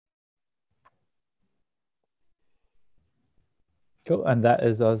Cool. And that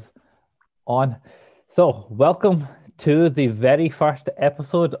is us on. So, welcome to the very first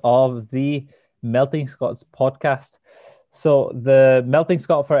episode of the Melting Scots podcast. So, the Melting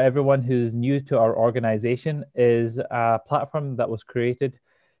Scot, for everyone who's new to our organization, is a platform that was created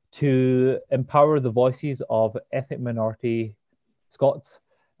to empower the voices of ethnic minority Scots.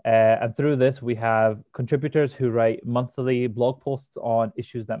 And through this, we have contributors who write monthly blog posts on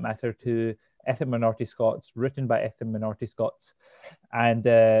issues that matter to ethnic minority Scots, written by ethnic minority Scots. And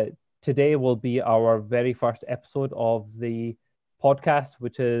today will be our very first episode of the podcast,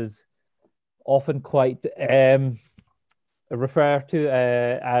 which is often quite referred to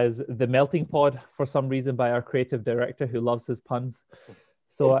as the melting pod for some reason by our creative director who loves his puns.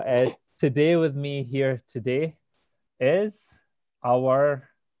 So today with me here today is our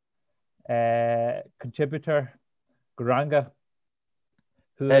contributor, Garanga,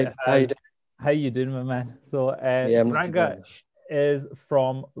 who Hey, how you doing? how you doing, my man? So Yeah, I'm not too Garanga bad. is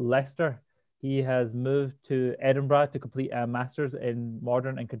from Leicester. He has moved to Edinburgh to complete a master's in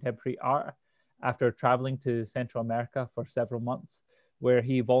modern and contemporary art after traveling to Central America for several months, where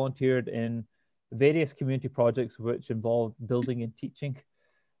he volunteered in various community projects which involved building and teaching.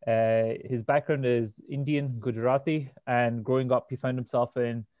 His background is Indian, Gujarati, and growing up, he found himself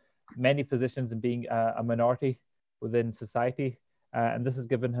in many positions and being a minority within society. And this has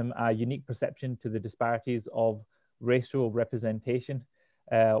given him a unique perception to the disparities of racial representation,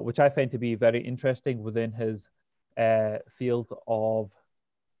 which I find to be very interesting within his field of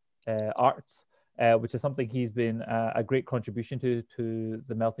arts, which is something he's been a great contribution to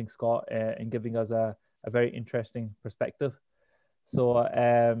the Melting Scot in giving us a very interesting perspective. So,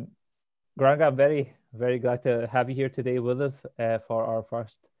 Garanga, I'm very, very glad to have you here today with us for our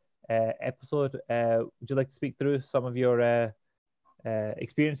first episode. Would you like to speak through some of your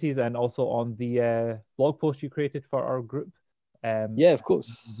experiences and also on the blog post you created for our group? Yeah, of We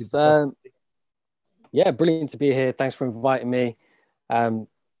course. discussed. Yeah, brilliant to be here. Thanks for inviting me. Don't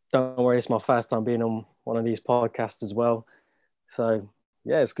worry, it's my first time being on one of these podcasts as well. So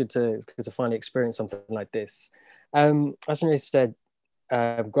yeah, it's good to finally experience something like this. As you said,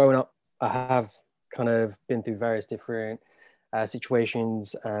 growing up, I have kind of been through various different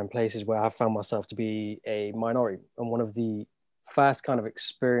situations and places where I have found myself to be a minority. And one of the first kind of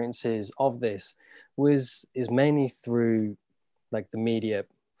experiences of this is mainly through like the media,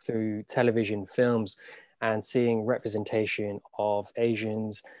 through television, films, and seeing representation of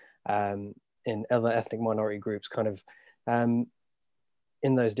Asians in other ethnic minority groups, kind of um,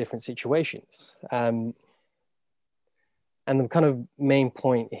 in those different situations. And the kind of main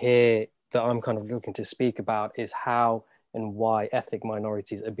point here that I'm kind of looking to speak about is how and why ethnic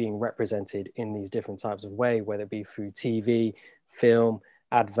minorities are being represented in these different types of way, whether it be through TV, film,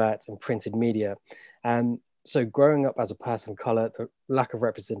 adverts, and printed media. And so growing up as a person of color, the lack of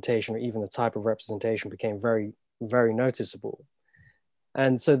representation or even the type of representation became very, very noticeable.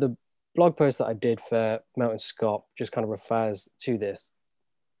 And so the blog post that I did for Melton Scott just kind of refers to this,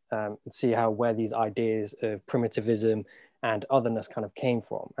 and see how where these ideas of primitivism and otherness kind of came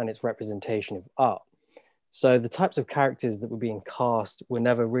from and its representation of art. So the types of characters that were being cast were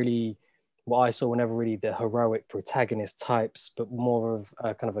never really what I saw were never really the heroic protagonist types, but more of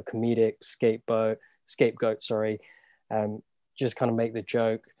a kind of a comedic scapegoat, sorry, just kind of make the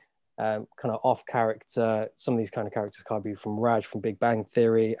joke, kind of off character. Some of these kind of characters can't be from Raj from Big Bang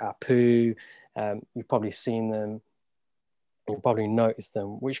Theory, Apu. You've probably seen them, you've probably noticed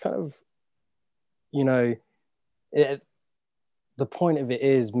them, which kind of, you know, it, the point of it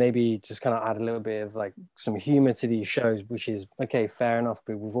is maybe just kind of add a little bit of like some humor to these shows, which is okay, fair enough.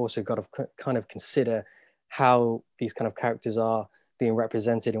 But we've also got to kind of consider how these kind of characters are being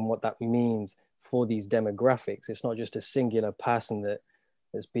represented and what that means for these demographics. It's not just a singular person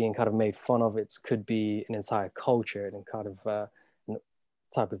that's being kind of made fun of. It could be an entire culture and kind of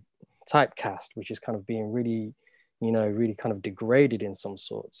type of typecast, which is kind of being really, really kind of degraded in some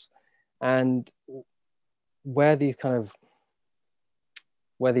sorts. And where these kind of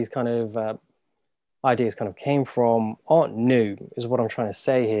ideas kind of came from aren't new, is what I'm trying to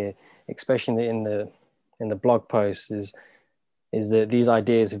say here, especially in the blog post, is that these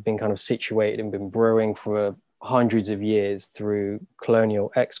ideas have been kind of situated and been brewing for hundreds of years through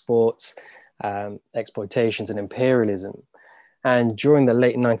colonial exports, exploitations, and imperialism. And during the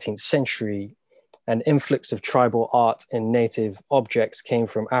late 19th century, an influx of tribal art and native objects came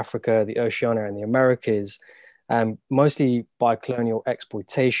from Africa, the Oceania, and the Americas, mostly by colonial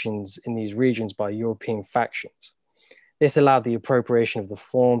exploitations in these regions by European factions. This allowed the appropriation of the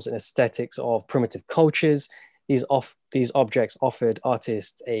forms and aesthetics of primitive cultures. These objects offered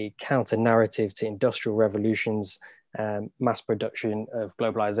artists a counter narrative to industrial revolutions mass production of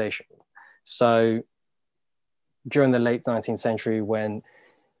globalization. So during the late 19th century, when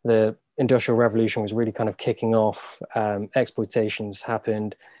the Industrial Revolution was really kind of kicking off, exploitations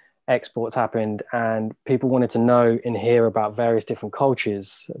happened, exports happened, and people wanted to know and hear about various different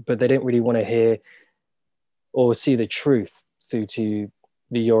cultures, but they didn't really want to hear or see the truth through to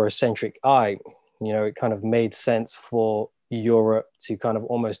the Eurocentric eye. You know, it kind of made sense for Europe to kind of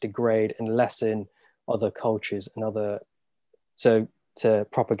almost degrade and lessen other cultures and to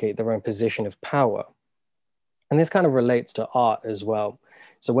propagate their own position of power. And this kind of relates to art as well.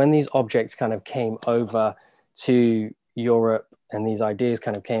 So when these objects kind of came over to Europe and these ideas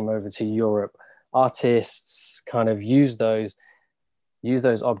kind of came over to Europe, artists kind of use those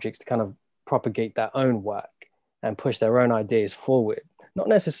objects to kind of propagate their own work and push their own ideas forward. Not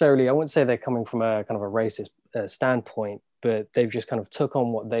necessarily, I wouldn't say they're coming from a kind of a racist standpoint, but they've just kind of took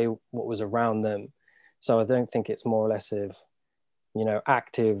on what was around them. So I don't think it's more or less of, you know,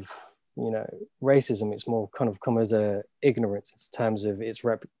 active, you know, racism. It's more kind of come as a ignorance in terms of its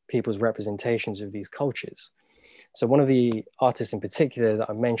people's representations of these cultures. So one of the artists in particular that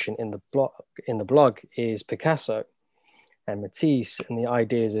I mentioned in the blog is Picasso and Matisse and the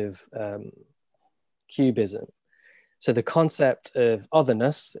ideas of Cubism. So the concept of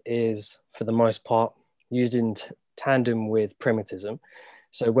otherness is, for the most part, used in tandem with primitivism.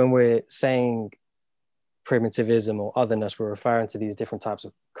 So when we're saying primitivism or otherness, we're referring to these different types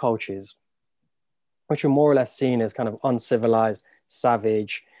of cultures, which are more or less seen as kind of uncivilized,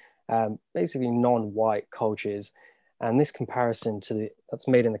 savage, basically non-white cultures. And this comparison that's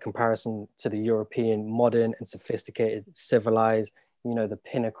made in the comparison to the European modern and sophisticated, civilized, you know, the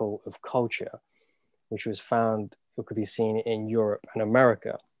pinnacle of culture, which was found, it could be seen in Europe and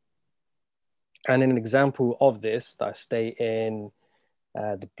America. And an example of this that I state in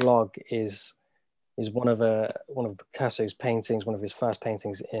the blog is one of Picasso's paintings, one of his first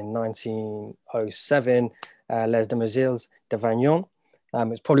paintings in 1907, Les Demoiselles d'Avignon.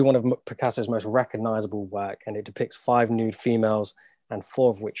 It's probably one of Picasso's most recognizable work, and it depicts 5 nude females, and 4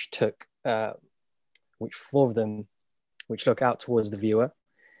 of them look out towards the viewer.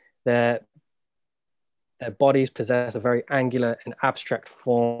 Their bodies possess a very angular and abstract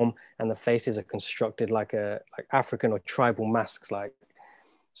form, and the faces are constructed like African or tribal masks.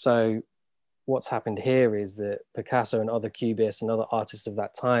 So what's happened here is that Picasso and other Cubists and other artists of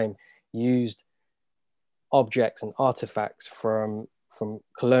that time used objects and artifacts from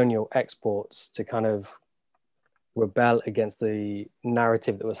colonial exports to kind of rebel against the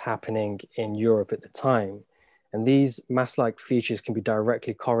narrative that was happening in Europe at the time. And these mask-like features can be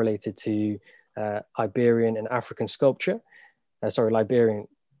directly correlated to Iberian and African sculpture. Liberian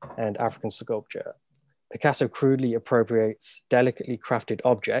and African sculpture. Picasso crudely appropriates delicately crafted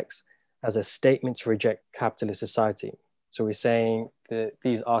objects as a statement to reject capitalist society. So we're saying that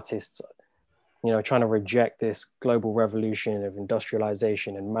these artists, you know, trying to reject this global revolution of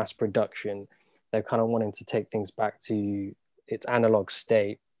industrialization and mass production. They're kind of wanting to take things back to its analog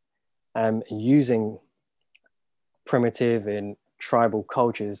state, using primitive and tribal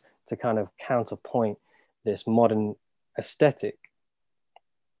cultures to kind of counterpoint this modern aesthetic.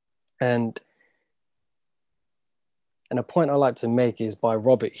 And a point I like to make is by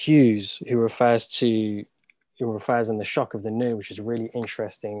Robert Hughes, who refers in The Shock of the New, which is a really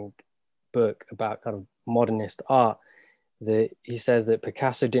interesting book about kind of modernist art, that he says that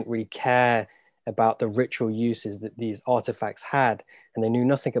Picasso didn't really care about the ritual uses that these artifacts had, and they knew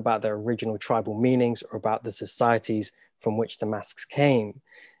nothing about their original tribal meanings or about the societies from which the masks came.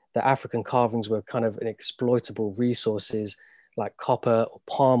 The African carvings were kind of exploitable resources like copper or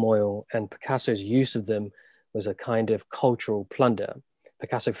palm oil, and Picasso's use of them was a kind of cultural plunder.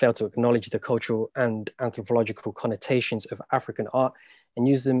 Picasso failed to acknowledge the cultural and anthropological connotations of African art and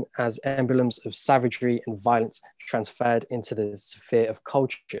used them as emblems of savagery and violence transferred into the sphere of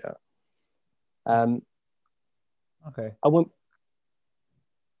culture. Okay.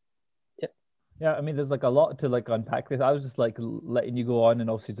 Yeah, I mean, there's like a lot to like unpack this. I was just like letting you go on and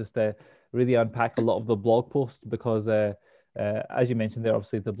obviously just really unpack a lot of the blog post because as you mentioned there,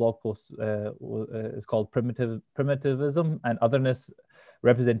 obviously the blog post is called Primitivism and Otherness,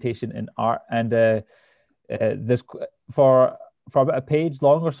 Representation in Art. And this for about a page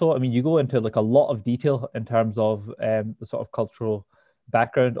long or so, I mean, you go into like a lot of detail in terms of the sort of cultural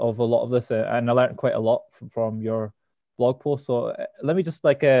background of a lot of this. And I learned quite a lot from your blog post. So let me just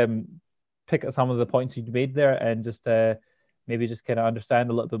like pick at some of the points you made there and just maybe just kind of understand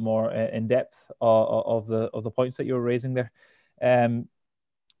a little bit more in depth of the points that you were raising there.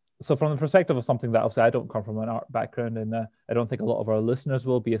 so from the perspective of something that obviously I don't come from an art background, and I don't think a lot of our listeners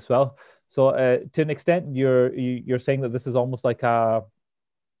will be as well. So to an extent, you're saying that this is almost like a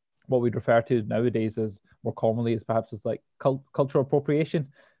what we'd refer to nowadays as more commonly as perhaps as like cultural appropriation,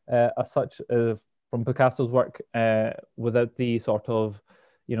 as such, from Picasso's work, without the sort of,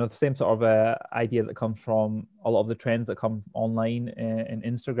 the same sort of idea that comes from a lot of the trends that come online in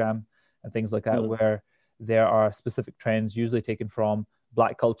Instagram and things like that, where there are specific trends usually taken from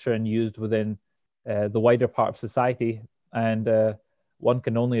Black culture and used within the wider part of society. And one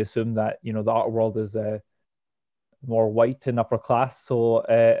can only assume that, the art world is more white and upper class. So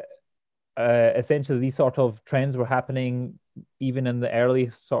essentially these sort of trends were happening even in the early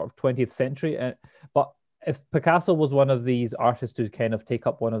sort of 20th century. But if Picasso was one of these artists to kind of take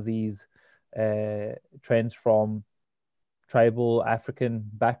up one of these trends from tribal African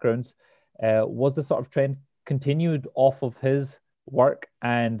backgrounds, was the sort of trend continued off of his work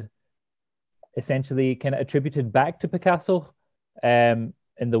and essentially kind of attributed back to Picasso, in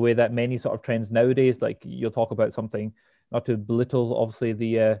the way that many sort of trends nowadays, like you'll talk about something, not to belittle obviously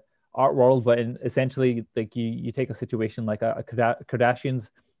the art world, but essentially like you take a situation like a Kardashians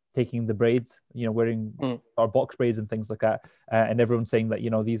taking the braids, wearing our box braids and things like that, and everyone's saying that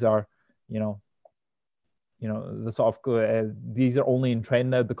these are, the sort of these are only in trend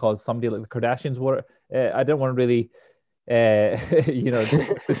now because somebody like the Kardashians were. I don't want to really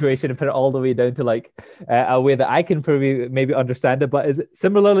situation and put it all the way down to like a way that I can probably maybe understand it. But is it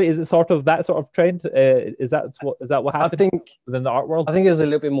sort of that sort of trend? Is that what happened? I think within the art world? I think there's a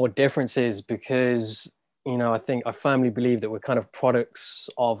little bit more differences because I firmly believe that we're kind of products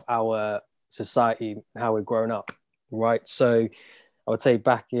of our society, how we're grown up, right? So I would say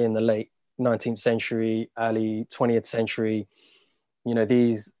back in the late 19th century, early 20th century,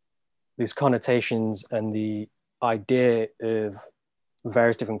 these connotations and the idea of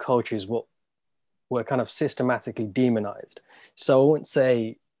various different cultures were kind of systematically demonized. So I wouldn't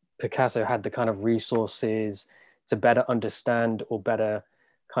say Picasso had the kind of resources to better understand or better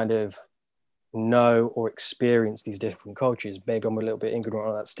kind of know or experience these different cultures. Maybe I'm a little bit ignorant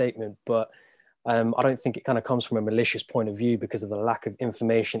on that statement, but I don't think it kind of comes from a malicious point of view because of the lack of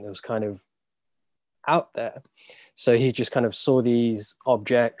information that was kind of out there. So he just kind of saw these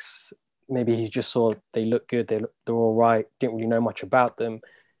objects. Maybe he just saw they look good, they're all right, didn't really know much about them,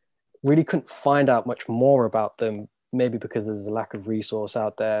 really couldn't find out much more about them, maybe because there's a lack of resource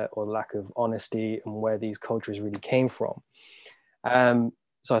out there or lack of honesty and where these cultures really came from.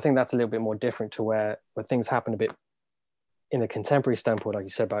 So I think that's a little bit more different to where things happen a bit in a contemporary standpoint, like you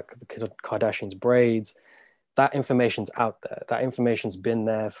said about the Kardashians' braids. That information's out there. That information's been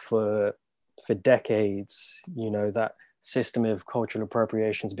there for decades. That system of cultural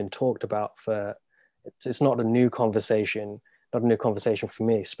appropriation has been talked about it's not a new conversation, not a new conversation for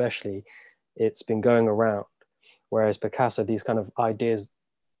me, especially. It's been going around. Whereas Picasso, these kind of ideas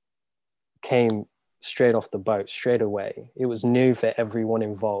came straight off the boat, straight away. It was new for everyone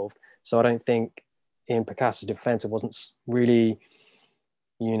involved. So I don't think, in Picasso's defense, it wasn't really,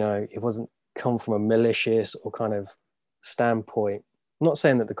 it wasn't come from a malicious or kind of standpoint. I'm not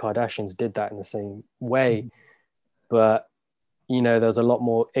saying that the Kardashians did that in the same way, but there's a lot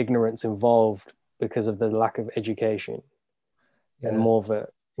more ignorance involved because of the lack of education and more of an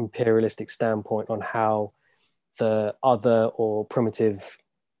imperialistic standpoint on how the other or primitive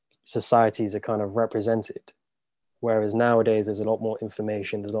societies are kind of represented. Whereas nowadays there's a lot more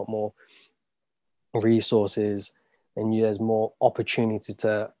information, there's a lot more resources, and there's more opportunity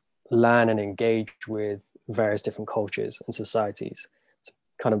to learn and engage with various different cultures and societies to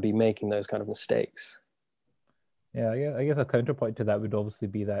kind of be making those kind of mistakes. Yeah, I guess a counterpoint to that would obviously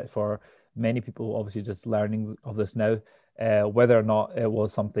be that for many people, obviously just learning of this now, whether or not it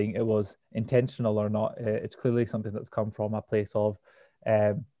was intentional or not, it's clearly something that's come from a place of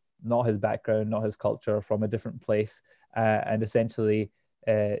not his background, not his culture, from a different place, and essentially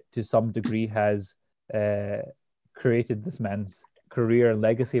to some degree has created this man's career and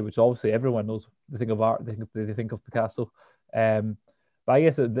legacy, which obviously everyone knows. They think of art, they think of Picasso. But I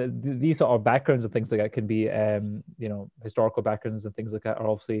guess these sort of backgrounds and things like that can be, historical backgrounds and things like that are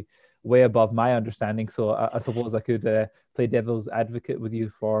obviously way above my understanding. So I suppose I could play devil's advocate with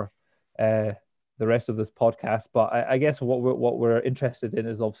you for the rest of this podcast. But I guess what we're interested in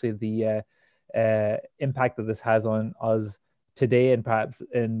is obviously the impact that this has on us today and perhaps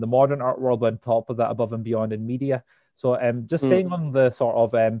in the modern art world, but on top of that, above and beyond in media. So just staying on the sort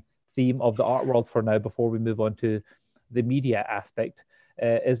of theme of the art world for now, before we move on to the media aspect,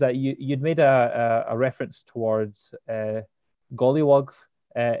 is that you'd made a reference towards gollywogs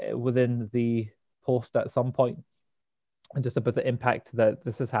within the post at some point. and just about the impact that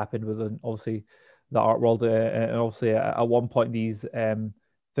this has happened within obviously the art world. And obviously at one point these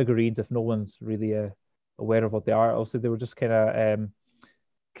figurines, if no one's really aware of what they are, also they were just kind of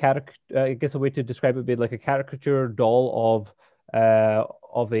I guess a way to describe it would be like a caricature doll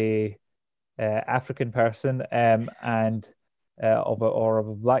of a African person, and of a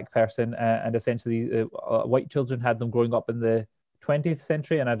black person, and essentially white children had them growing up in the 20th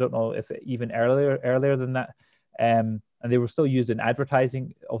century, and I don't know if even earlier than that, and they were still used in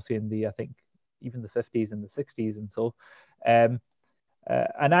advertising, obviously in the I think even the 50s and the 60s, and so. And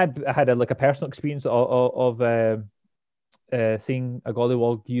I had like a personal experience of seeing a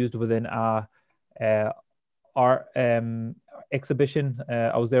gollywog used within a art exhibition.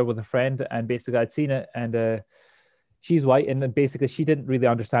 I was there with a friend, and basically I'd seen it, and she's white, and then basically she didn't really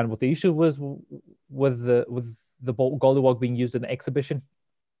understand what the issue was with the gollywog being used in the exhibition.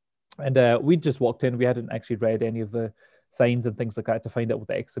 And we just walked in. We hadn't actually read any of the signs and things like that to find out what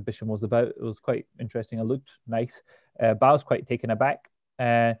the exhibition was about. It was quite interesting. It looked nice, but I was quite taken aback.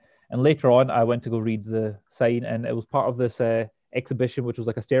 And later on, I went to go read the sign, and it was part of this exhibition, which was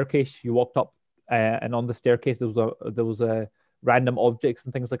like a staircase. You walked up, and on the staircase there was a random objects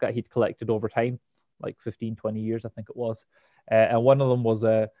and things like that he'd collected over time, like 15, 20 years, I think it was. And one of them was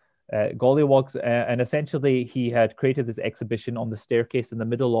gollywogs, and essentially he had created this exhibition on the staircase in the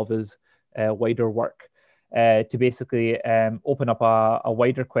middle of his wider work, to basically open up a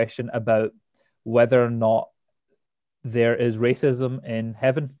wider question about whether or not there is racism in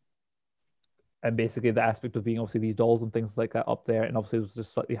heaven, and basically the aspect of being obviously these dolls and things like that up there, and obviously it was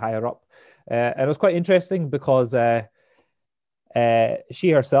just slightly higher up, and it was quite interesting because she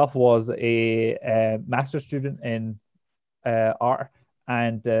herself was a master's student in art,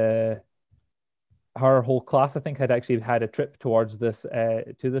 and her whole class, I think, had actually had a trip towards this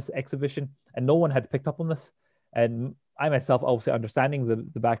to this exhibition, and no one had picked up on this. And I myself, obviously understanding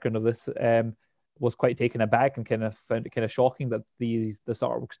the background of this, was quite taken aback and kind of found it kind of shocking that this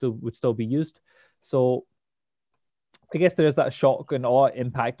artwork would still be used. So I guess there is that shock and awe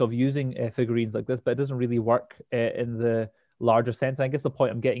impact of using figurines like this, but it doesn't really work in the larger sense. And I guess the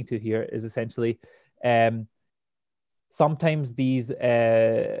point I'm getting to here is essentially sometimes these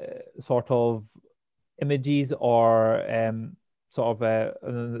sort of images or sort of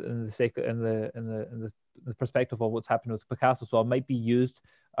in the perspective of what's happened with Picasso, so it might be used,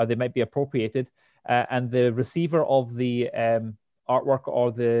 or they might be appropriated, and the receiver of the artwork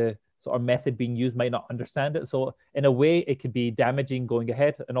or the sort of method being used might not understand it. So in a way, it could be damaging going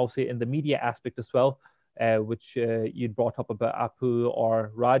ahead, and also in the media aspect as well, which you'd brought up about Apu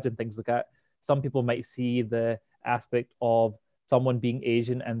or Raj and things like that. Some people might see the aspect of someone being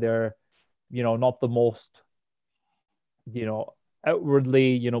Asian and they're, not the most,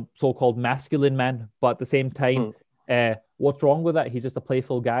 outwardly, so-called masculine man, but at the same time, what's wrong with that? He's just a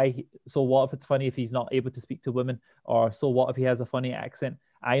playful guy. So what if it's funny if he's not able to speak to women? Or so what if he has a funny accent?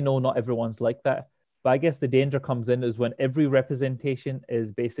 I know not everyone's like that, but I guess the danger comes in is when every representation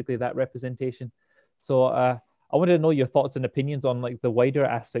is basically that representation. So I wanted to know your thoughts and opinions on like the wider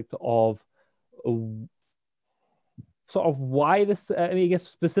aspect of sort of why this, I mean, I guess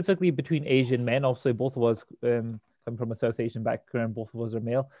specifically between Asian men, also both of us come from a South Asian background, both of us are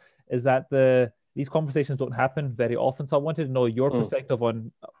male, is that these conversations don't happen very often. So I wanted to know your perspective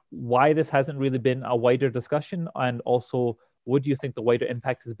on why this hasn't really been a wider discussion, and also what do you think the wider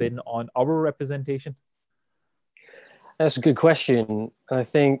impact has been on our representation? That's a good question. And I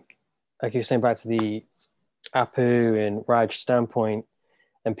think, like you're saying, back to the Apu and Raj standpoint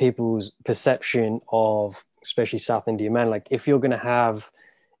and people's perception of especially South Indian men, like if you're going to have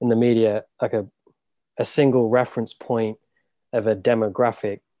in the media like a single reference point of a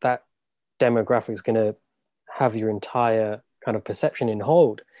demographic, that demographic is going to have your entire kind of perception in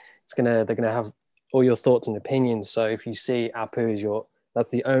hold. They're going to have all your thoughts and opinions. So if you see Apu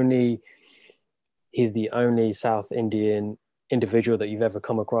he's the only South Indian individual that you've ever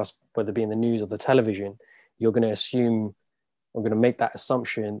come across, whether it be in the news or the television, you're going to assume, or going to make that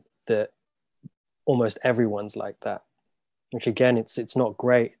assumption that almost everyone's like that, which again, it's not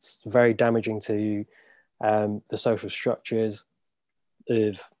great. It's very damaging to the social structures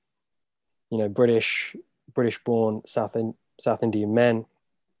of, British born South Indian men.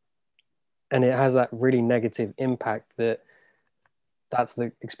 And it has that really negative impact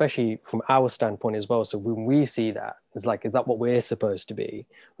especially from our standpoint as well. So when we see that, it's like, is that what we're supposed to be?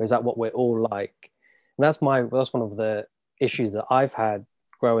 Or is that what we're all like? And that's one of the issues that I've had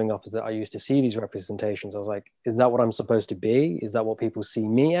growing up, is that I used to see these representations. I was like, is that what I'm supposed to be? Is that what people see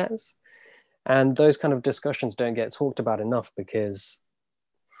me as? And those kind of discussions don't get talked about enough, because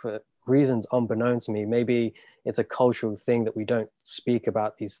reasons unbeknown to me. Maybe it's a cultural thing that we don't speak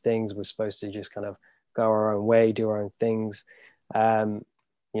about these things. We're supposed to just kind of go our own way, do our own things,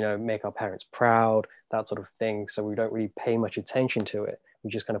 make our parents proud, that sort of thing. So we don't really pay much attention to it. We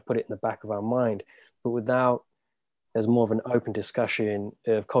just kind of put it in the back of our mind. But without there's more of an open discussion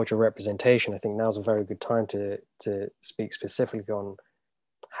of cultural representation, I think now's a very good time to speak specifically on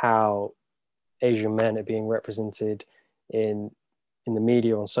how Asian men are being represented in the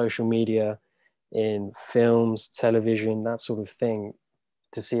media, on social media, in films, television, that sort of thing,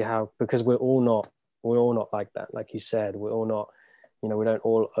 to see how, because we're all not like that. Like you said, we're all not, we don't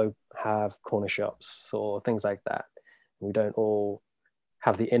all have corner shops or things like that. We don't all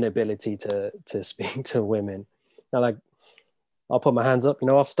have the inability to speak to women. Now, like, I'll put my hands up,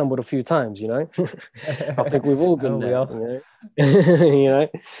 I've stumbled a few times, I think we've all been there,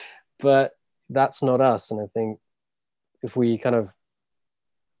 but that's not us. And I think if we kind of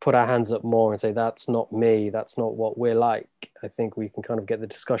put our hands up more and say, that's not me, that's not what we're like, I think we can kind of get the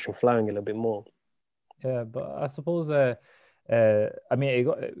discussion flowing a little bit more. Yeah, but I suppose, I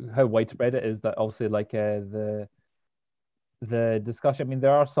mean, how widespread it is that obviously, like, the discussion. I mean,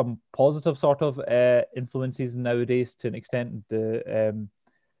 there are some positive sort of influences nowadays to an extent.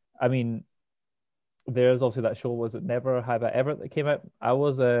 I mean, there's obviously that show, was it Never Have I Ever, that came out.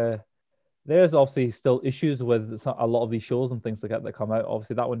 There's obviously still issues with a lot of these shows and things like that come out.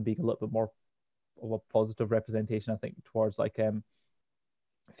 Obviously, that one being a little bit more of a positive representation, I think, towards like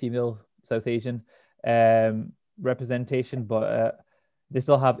female South Asian representation, but they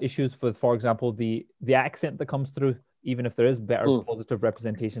still have issues with, for example, the accent that comes through. Even if there is better positive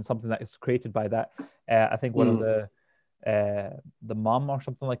representation, something that is created by that, I think one of the mom or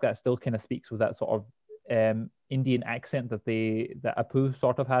something like that still kind of speaks with that sort of Indian accent that Apu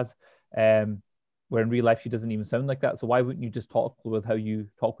sort of has, where in real life she doesn't even sound like that. So why wouldn't you just talk with how you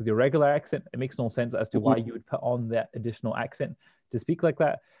talk with your regular accent? It makes no sense as to why you would put on that additional accent to speak like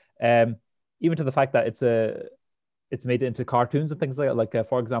that. Even to the fact that it's made it into cartoons and things like that. Like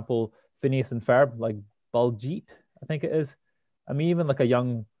for example, Phineas and Ferb, like Baljeet, I think it is. I mean, even like a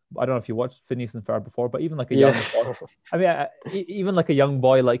young, I don't know if you watched Phineas and Ferb before, but even like a young boy, I mean, even like a young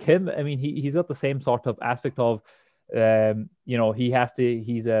boy like him, I mean, he's got the same sort of aspect of, he's a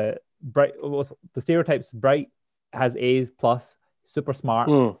bright, the stereotypes, bright, has A's plus, super smart,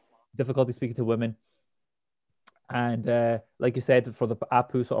 difficulty speaking to women. And like you said, for the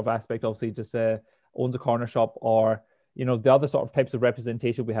Apu sort of aspect, obviously just owns a corner shop, or, the other sort of types of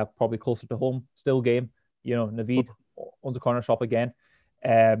representation we have probably closer to home, Still Game. Naveed owns a corner shop again.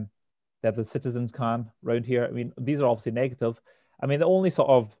 They have the Citizens Khan around here. I mean, these are obviously negative. I mean, the only sort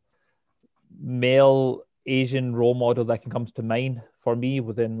of male Asian role model that can comes to mind for me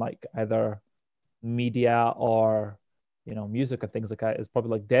within like either media or, music and things like that is probably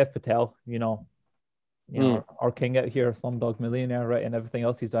like Dev Patel, our king out here, Slumdog Millionaire, right, and everything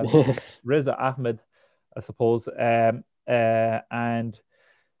else he's done. Riza Ahmed, I suppose. And,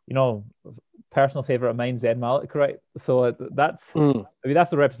 personal favorite of mine, Zayn Malik, right? So that's, I mean,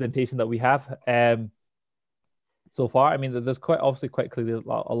 that's the representation that we have so far. I mean, there's quite clearly a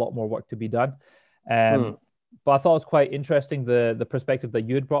lot more work to be done. But I thought it was quite interesting the perspective that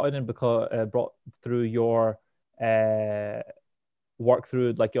you had brought in, because brought through your work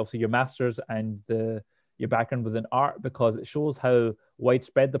through, like, obviously your masters and your background within art, because it shows how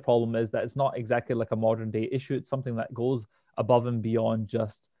widespread the problem is, that it's not exactly like a modern day issue. It's something that goes above and beyond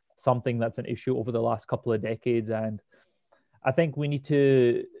just something that's an issue over the last couple of decades. And I think we need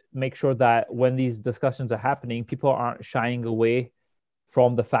to make sure that when these discussions are happening, people aren't shying away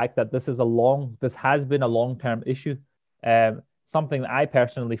from the fact that this has been a long-term issue. Something that I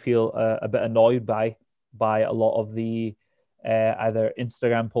personally feel a bit annoyed by a lot of the either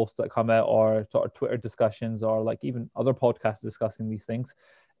Instagram posts that come out, or sort of Twitter discussions, or like even other podcasts discussing these things,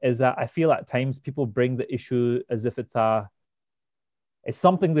 is that I feel at times people bring the issue as if it's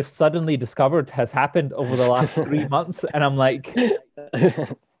something they've suddenly discovered has happened over the last 3 months. And I'm like,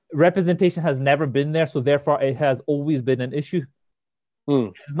 representation has never been there, so therefore it has always been an issue.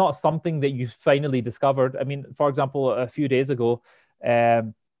 It's not something that you finally discovered. I mean, for example, a few days ago,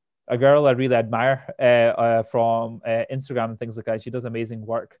 a girl I really admire from Instagram and things like that, she does amazing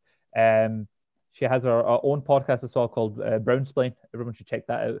work. She has her own podcast as well called Brownsplain. Everyone should check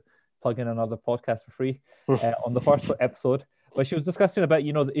that out. Plug in another podcast for free on the first episode. But she was discussing about,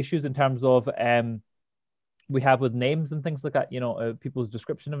 the issues in terms of we have with names and things like that, people's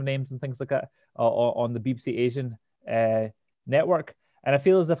description of names and things like that on the BBC Asian network. And I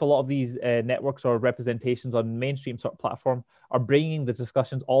feel as if a lot of these networks or representations on mainstream sort of platform are bringing the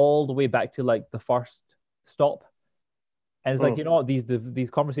discussions all the way back to like the first stop. And it's like, you know, these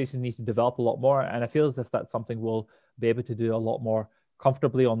conversations need to develop a lot more. And I feel as if that's something we'll be able to do a lot more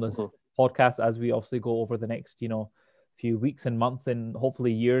comfortably on this podcast as we obviously go over the next, you know, few weeks and months and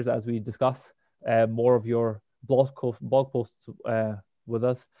hopefully years as we discuss more of your blog posts with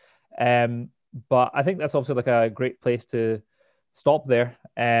us. But I think that's obviously like a great place to stop there.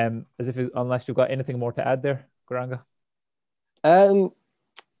 Unless you've got anything more to add there, Garanga. No,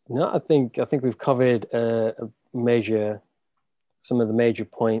 I think we've covered some of the major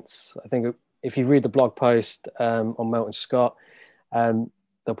points. I think if you read the blog post on Melton Scott, they'll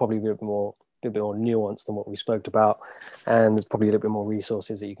probably be a bit more nuanced than what we spoke about, and there's probably a little bit more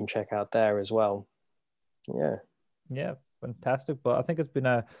resources that you can check out there as well. Yeah, fantastic. But I think it's been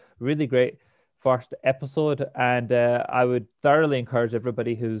a really great first episode, and I would thoroughly encourage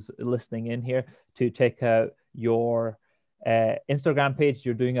everybody who's listening in here to check out your Instagram page.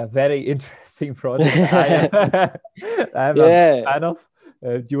 You're doing a very interesting project. I'm a fan of.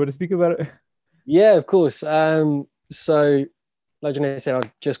 Do you want to speak about it? Yeah, of course. So, like Janae said, I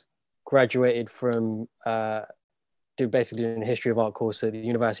just graduated from basically doing a history of art course at the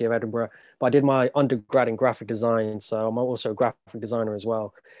University of Edinburgh, but I did my undergrad in graphic design, so I'm also a graphic designer as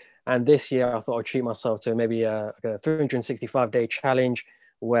well. And this year I thought I'd treat myself to maybe a 365-day challenge,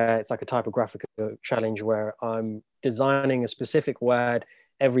 where it's like a typographic challenge where I'm designing a specific word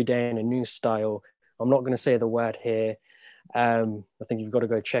every day in a new style. I'm not going to say the word here. I think you've got to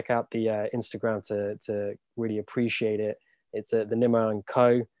go check out the Instagram to really appreciate it. It's the Nimmo &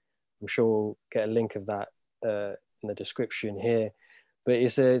 Co. I'm sure we'll get a link of that in the description here. But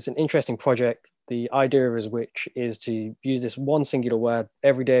it's an interesting project. The idea is to use this one singular word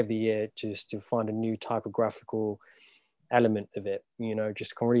every day of the year just to find a new typographical element of it, you know,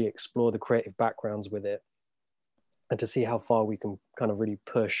 just can really explore the creative backgrounds with it and to see how far we can kind of really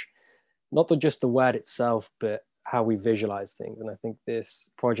push not just the word itself, but how we visualize things. And I think this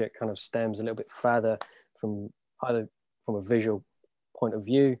project kind of stems a little bit further from either from a visual point of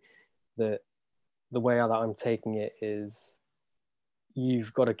view. That the way that I'm taking it is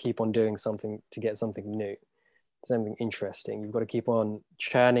you've got to keep on doing something to get something new, something interesting. You've got to keep on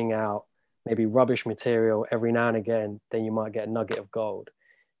churning out maybe rubbish material every now and again, then you might get a nugget of gold.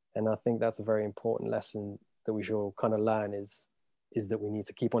 And I think that's a very important lesson that we should all kind of learn is that we need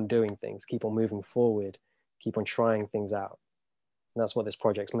to keep on doing things, keep on moving forward, keep on trying things out. And that's what this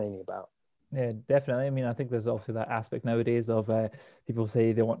project's mainly about. Yeah, definitely. I mean, I think there's also that aspect nowadays of people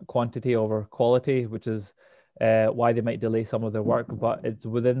say they want quantity over quality, which is why they might delay some of their work, but it's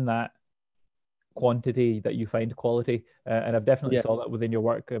within that quantity that you find quality. And I've definitely saw that within your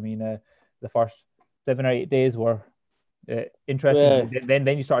work. I mean, the first 7 or 8 days were interesting.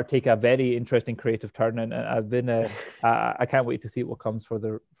 Then you start to take a very interesting creative turn, and I've been I can't wait to see what comes for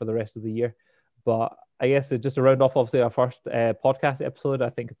the rest of the year. But I guess just to round off, obviously, our first podcast episode, I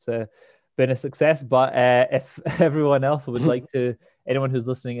think it's been a success. But if everyone else would like to, anyone who's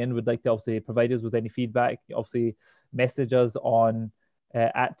listening in would like to obviously provide us with any feedback, obviously message us on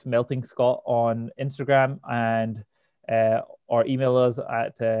at Melting Scott on Instagram, and or email us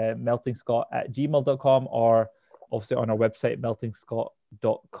at meltingscott@gmail.com, or obviously on our website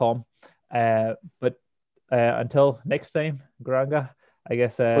meltingscott.com. But until next time, Garanga, I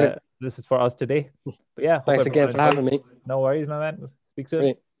guess this is for us today. But yeah, thanks again for having me. No worries, my man. Speak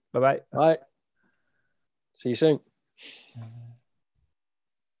soon. Bye-bye. Bye. See you soon.